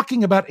 you're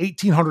talking about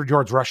 1,800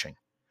 yards rushing.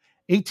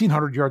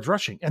 1,800 yards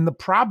rushing. And the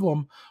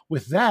problem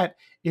with that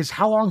is,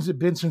 how long has it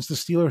been since the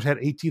Steelers had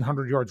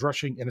 1,800 yards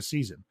rushing in a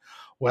season?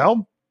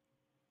 Well,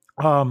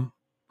 I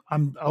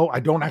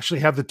don't actually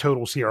have the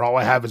totals here. All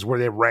I have is where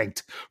they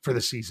ranked for the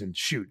season.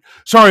 Shoot.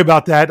 Sorry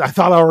about that. I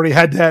thought I already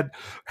had that.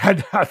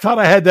 I thought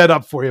I had that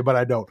up for you, but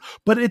I don't.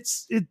 But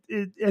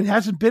it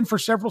hasn't been for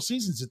several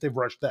seasons that they've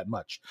rushed that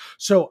much.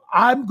 So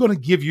I'm going to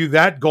give you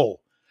that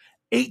goal.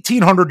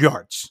 1,800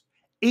 yards.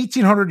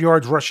 1,800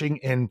 yards rushing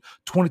in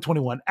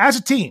 2021 as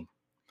a team.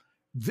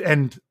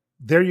 And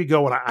there you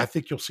go. And I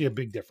think you'll see a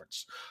big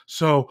difference.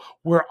 So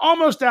we're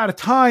almost out of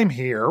time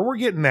here. We're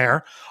getting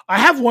there. I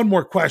have one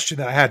more question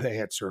that I had to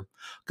answer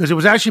because it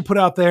was actually put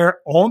out there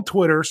on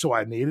Twitter. So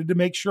I needed to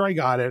make sure I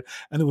got it.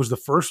 And it was the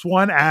first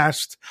one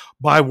asked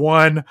by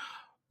one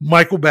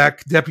Michael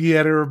Beck, deputy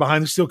editor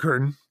behind the Steel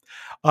Curtain.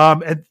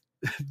 And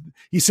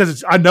he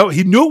says, I know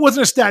he knew it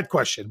wasn't a stat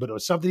question, but it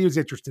was something he was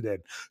interested in.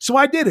 So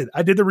I did it.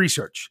 I did the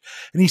research.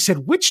 And he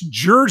said, which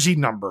jersey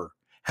number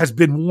has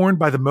been worn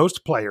by the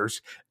most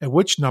players and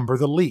which number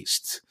the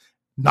least?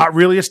 Not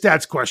really a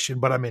stats question,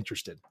 but I'm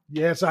interested.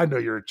 Yes, I know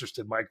you're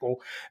interested,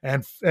 Michael.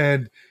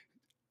 And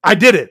I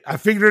did it. I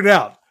figured it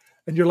out.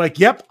 And you're like,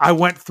 yep, I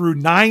went through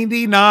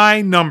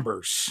 99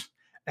 numbers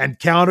and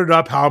counted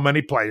up how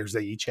many players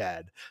they each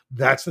had.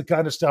 That's the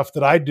kind of stuff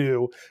that I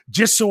do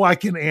just so I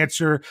can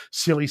answer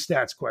silly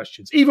stats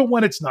questions, even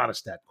when it's not a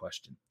stat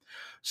question.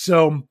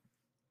 So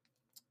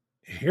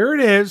here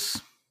it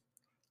is.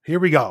 Here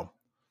we go.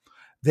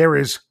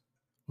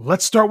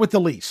 Let's start with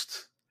the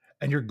least,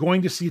 and you're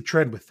going to see a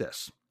trend with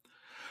this.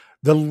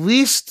 The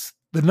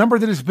number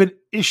that has been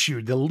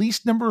issued, the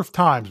least number of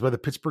times by the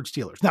Pittsburgh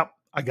Steelers. Now,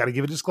 I got to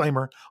give a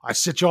disclaimer. I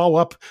set you all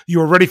up. You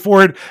were ready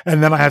for it.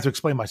 And then I have to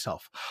explain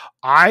myself.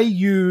 I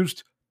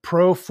used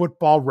Pro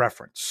Football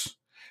Reference,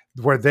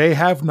 where they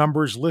have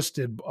numbers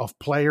listed of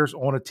players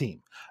on a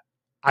team.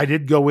 I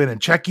did go in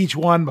and check each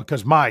one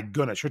because, my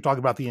goodness, you're talking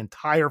about the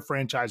entire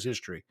franchise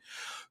history.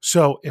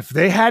 So if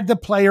they had the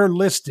player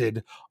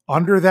listed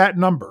under that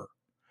number,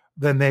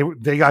 then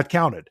they got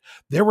counted.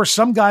 There were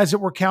some guys that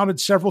were counted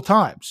several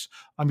times.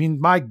 I mean,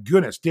 my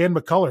goodness, Dan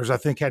McCullers, I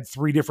think, had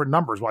 3 different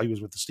numbers while he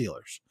was with the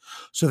Steelers.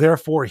 So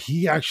therefore,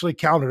 he actually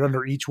counted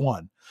under each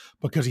one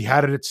because he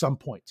had it at some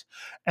point.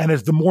 And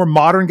as the more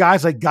modern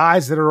guys, like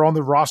guys that are on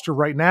the roster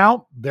right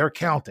now, they're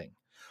counting.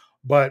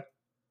 But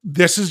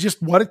this is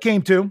just what it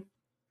came to.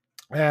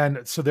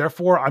 And so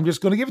therefore, I'm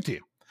just going to give it to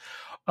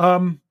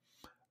you.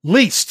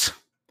 Least,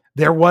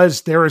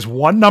 there is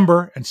one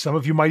number, and some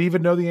of you might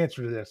even know the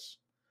answer to this,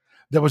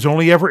 that was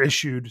only ever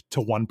issued to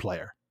one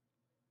player.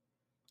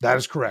 That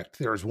is correct.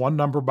 There is one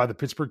number by the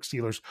Pittsburgh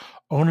Steelers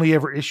only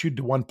ever issued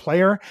to one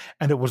player,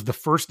 and it was the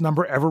first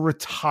number ever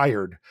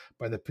retired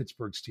by the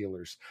Pittsburgh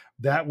Steelers.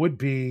 That would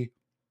be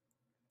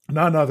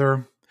none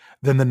other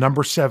than the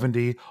number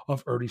 70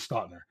 of Ernie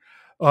Stautner.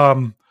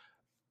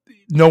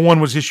 No one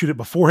was issued it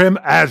before him,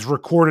 as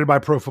recorded by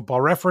Pro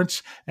Football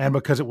Reference, and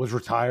because it was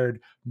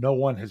retired, no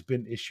one has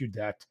been issued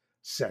that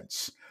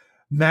since.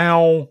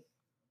 Now,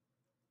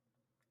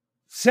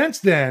 since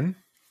then,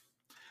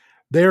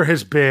 there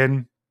has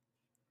been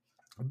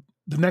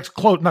the next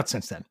closest,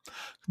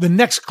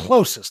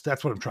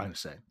 that's what I'm trying to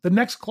say. The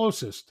next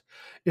closest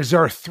is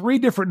there are 3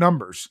 different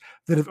numbers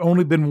that have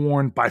only been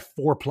worn by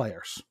 4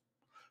 players.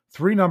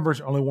 3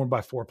 numbers only worn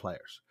by 4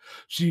 players.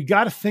 So you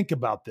got to think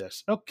about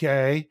this.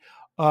 Okay,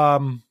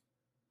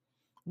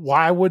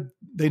 why would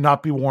they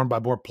not be worn by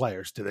more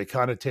players? Do they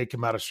kind of take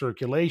them out of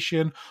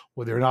circulation?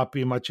 Would there not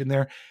be much in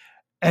there?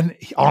 And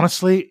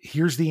honestly,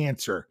 here's the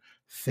answer.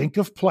 Think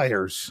of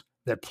players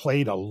that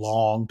played a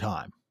long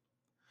time.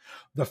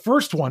 The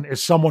first one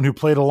is someone who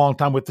played a long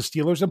time with the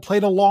Steelers and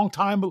played a long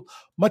time,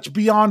 much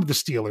beyond the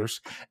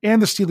Steelers.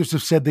 And the Steelers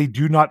have said they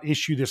do not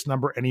issue this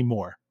number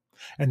anymore.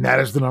 And that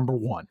is the number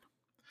 1.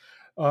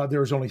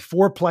 There's only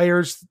 4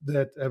 players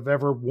that have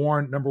ever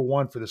worn number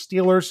 1 for the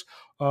Steelers,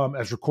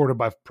 as recorded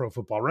by Pro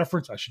Football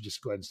Reference. I should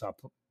just go ahead and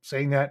stop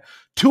saying that.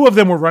 2 of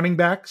them were running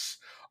backs.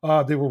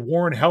 They were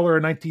Warren Heller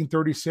in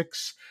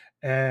 1936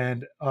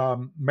 and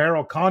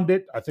Merrill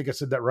Condit, I think I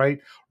said that right,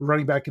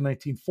 running back in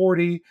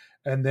 1940,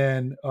 and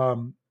then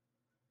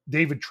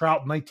David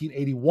Trout in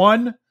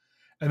 1981.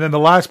 And then the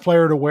last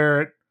player to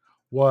wear it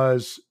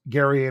was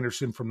Gary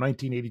Anderson from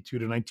 1982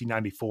 to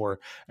 1994,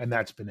 and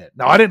that's been it.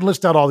 Now, I didn't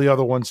list out all the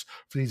other ones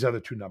for these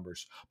other 2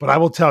 numbers, but I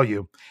will tell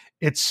you,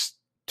 it's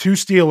 2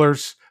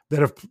 Steelers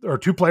or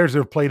 2 players that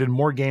have played in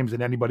more games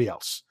than anybody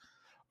else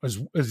as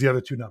the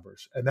other 2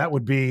 numbers. And that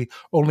would be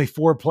only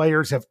 4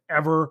 players have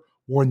ever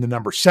worn the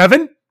number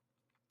 7,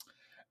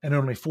 and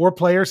only 4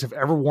 players have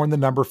ever worn the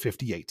number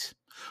 58.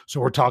 So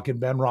we're talking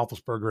Ben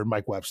Roethlisberger and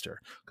Mike Webster,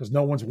 because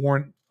no one's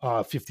worn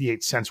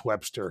 58 since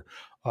Webster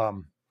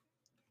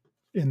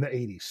in the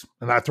 80s.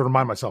 And I have to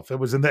remind myself, it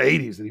was in the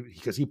 80s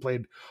because he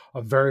played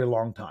a very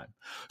long time.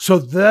 So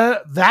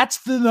that's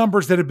the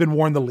numbers that have been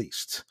worn the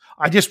least.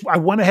 I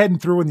went ahead and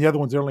threw in the other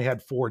ones. They only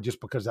had 4 just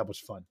because that was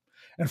fun.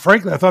 And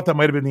frankly, I thought that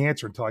might have been the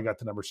answer until I got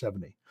to number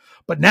 70.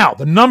 But now,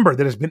 the number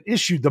that has been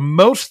issued the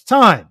most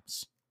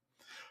times,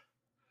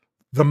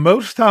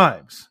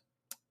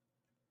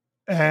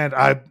 and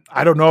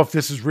I don't know if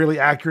this is really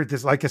accurate.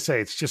 This, like I say,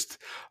 it's just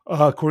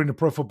according to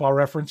Pro Football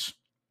Reference,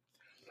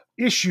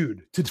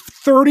 issued to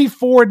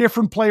 34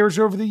 different players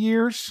over the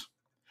years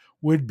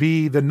would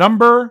be the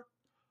number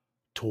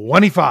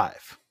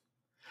 25.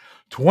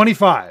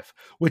 25,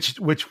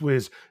 which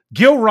was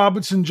Gil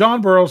Robinson,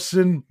 John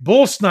Burleson,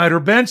 Bull Snyder,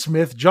 Ben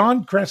Smith,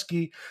 John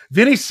Kresge,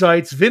 Vinny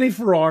Seitz, Vinny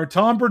Farrar,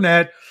 Tom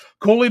Burnett,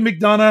 Coley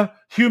McDonough,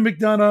 Hugh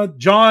McDonough,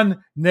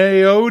 John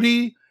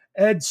Naodi,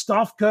 Ed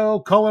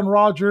Stofko, Cullen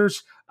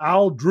Rogers,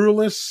 Al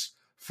Drulis,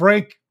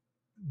 Frank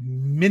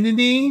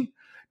Minini,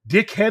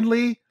 Dick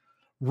Henley,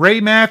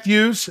 Ray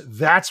Matthews.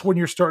 That's when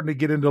you're starting to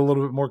get into a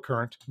little bit more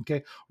current.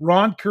 Okay.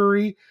 Ron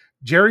Curry,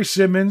 Jerry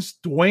Simmons,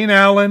 Dwayne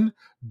Allen,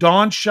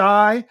 Don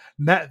Shy.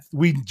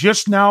 We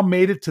just now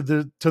made it to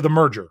the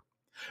merger.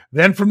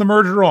 Then from the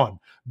merger on,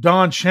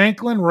 Don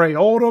Shanklin, Ray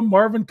Oldham,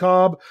 Marvin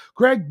Cobb,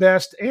 Greg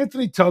Best,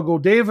 Anthony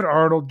Tuggle, David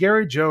Arnold,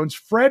 Gary Jones,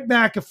 Fred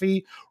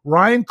McAfee,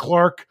 Ryan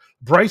Clark,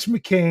 Bryce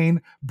McCain,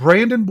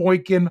 Brandon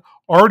Boykin,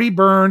 Artie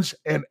Burns,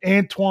 and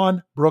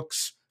Antoine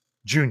Brooks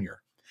Jr.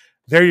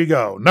 There you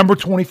go. Number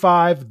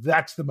 25,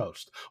 that's the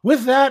most.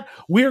 With that,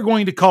 we are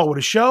going to call it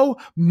a show.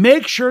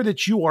 Make sure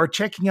that you are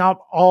checking out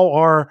all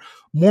our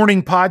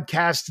morning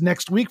podcasts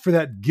next week for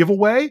that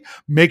giveaway.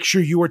 Make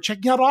sure you are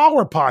checking out all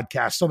our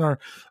podcasts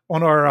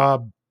on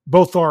our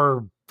both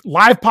our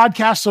live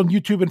podcasts on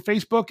YouTube and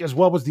Facebook, as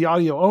well as the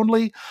audio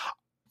only.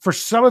 For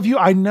some of you,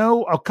 I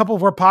know a couple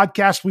of our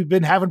podcasts, we've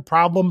been having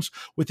problems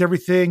with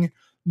everything,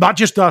 not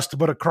just us,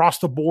 but across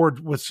the board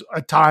with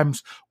at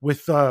times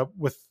with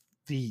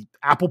the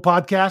Apple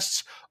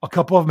podcasts. A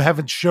couple of them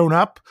haven't shown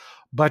up,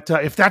 but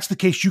if that's the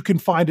case, you can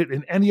find it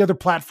in any other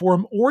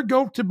platform or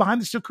go to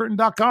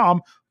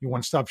BehindTheSteelCurtain.com, your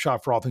one-stop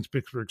shop for all things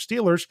Pittsburgh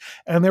Steelers,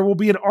 and there will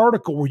be an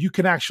article where you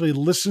can actually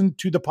listen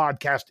to the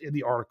podcast in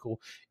the article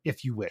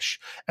if you wish.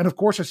 And of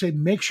course, I say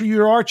make sure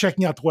you are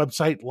checking out the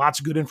website. Lots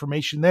of good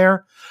information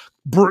there.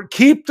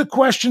 Keep the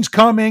questions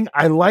coming.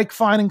 I like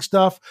finding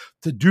stuff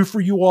to do for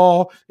you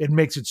all. It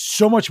makes it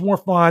so much more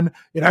fun.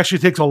 It actually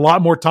takes a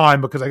lot more time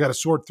because I got to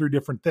sort through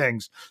different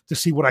things to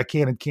see what I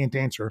can and can't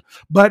answer.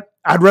 But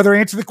I'd rather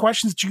answer the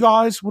questions that you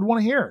guys would want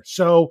to hear.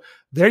 So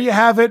there you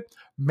have it.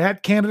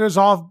 Matt Canada's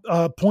off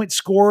points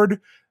scored.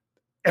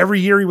 Every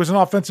year he was an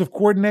offensive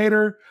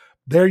coordinator.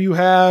 There you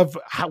have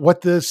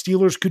what the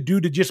Steelers could do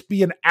to just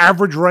be an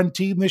average run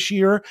team this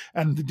year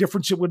and the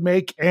difference it would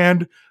make,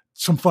 and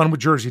some fun with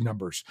jersey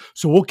numbers.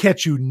 So we'll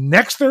catch you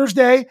next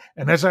Thursday.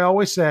 And as I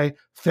always say,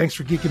 thanks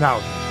for geeking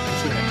out.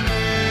 See you next time.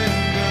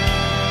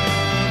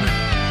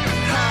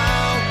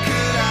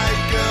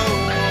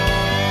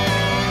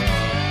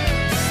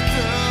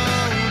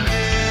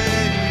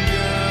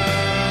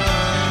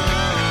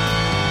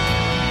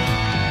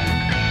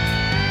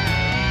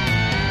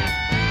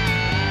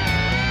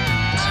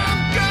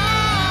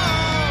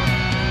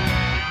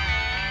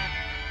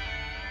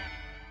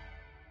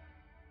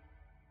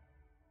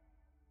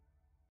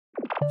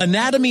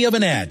 Anatomy of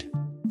an ad.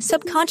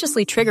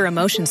 Subconsciously trigger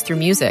emotions through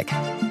music.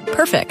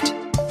 Perfect.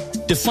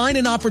 Define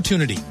an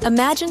opportunity.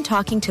 Imagine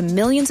talking to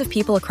millions of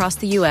people across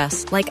the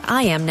U.S. like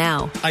I am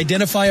now.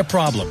 Identify a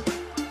problem.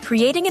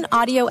 Creating an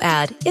audio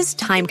ad is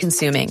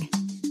time-consuming.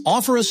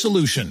 Offer a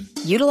solution.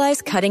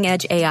 Utilize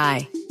cutting-edge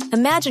AI.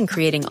 Imagine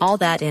creating all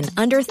that in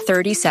under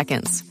 30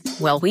 seconds.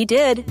 Well, we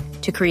did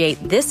to create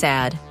this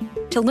ad.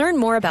 To learn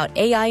more about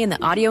AI in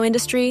the audio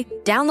industry,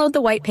 download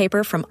the white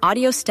paper from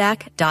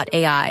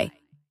audiostack.ai.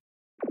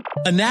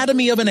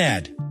 Anatomy of an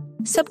ad.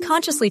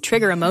 Subconsciously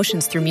trigger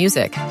emotions through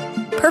music.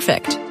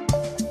 Perfect.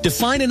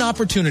 Define an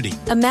opportunity.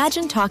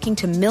 Imagine talking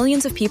to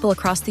millions of people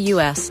across the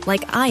U.S.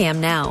 like I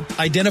am now.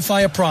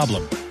 Identify a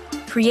problem.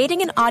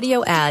 Creating an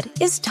audio ad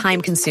is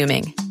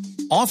time-consuming.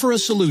 Offer a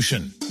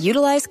solution.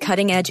 Utilize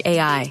cutting-edge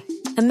AI.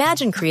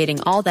 Imagine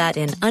creating all that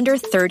in under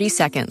 30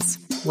 seconds.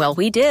 Well,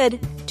 we did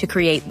to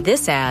create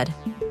this ad.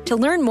 To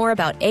learn more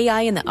about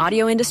AI in the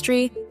audio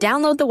industry,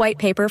 download the white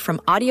paper from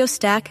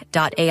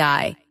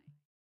audiostack.ai.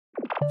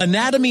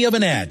 Anatomy of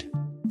an ad.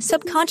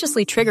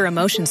 Subconsciously trigger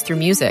emotions through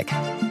music.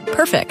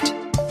 Perfect.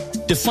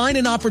 Define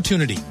an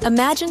opportunity.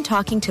 Imagine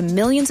talking to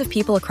millions of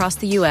people across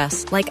the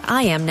U.S. like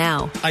I am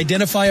now.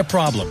 Identify a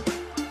problem.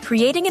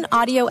 Creating an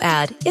audio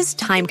ad is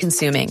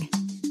time-consuming.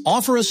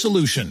 Offer a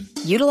solution.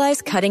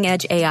 Utilize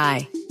cutting-edge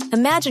AI.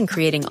 Imagine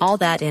creating all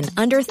that in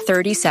under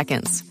 30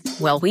 seconds.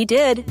 Well, we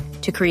did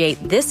to create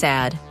this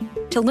ad.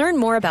 To learn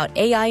more about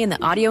AI in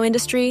the audio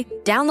industry,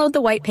 download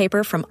the white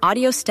paper from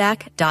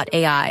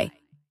audiostack.ai.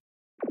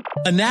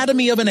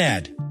 Anatomy of an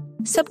ad.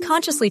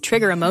 Subconsciously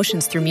trigger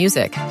emotions through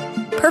music.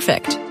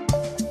 Perfect.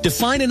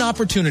 Define an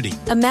opportunity.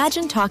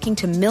 Imagine talking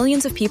to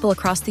millions of people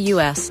across the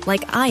U.S.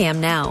 like I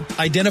am now.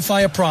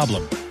 Identify a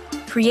problem.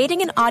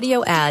 Creating an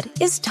audio ad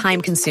is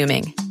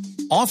time-consuming.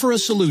 Offer a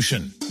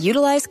solution.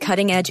 Utilize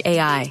cutting-edge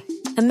AI.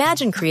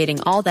 Imagine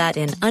creating all that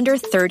in under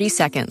 30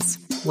 seconds.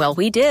 Well,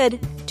 we did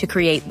to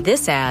create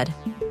this ad.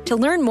 To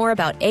learn more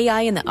about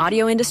AI in the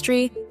audio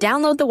industry,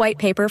 download the white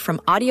paper from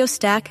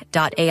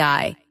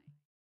audiostack.ai.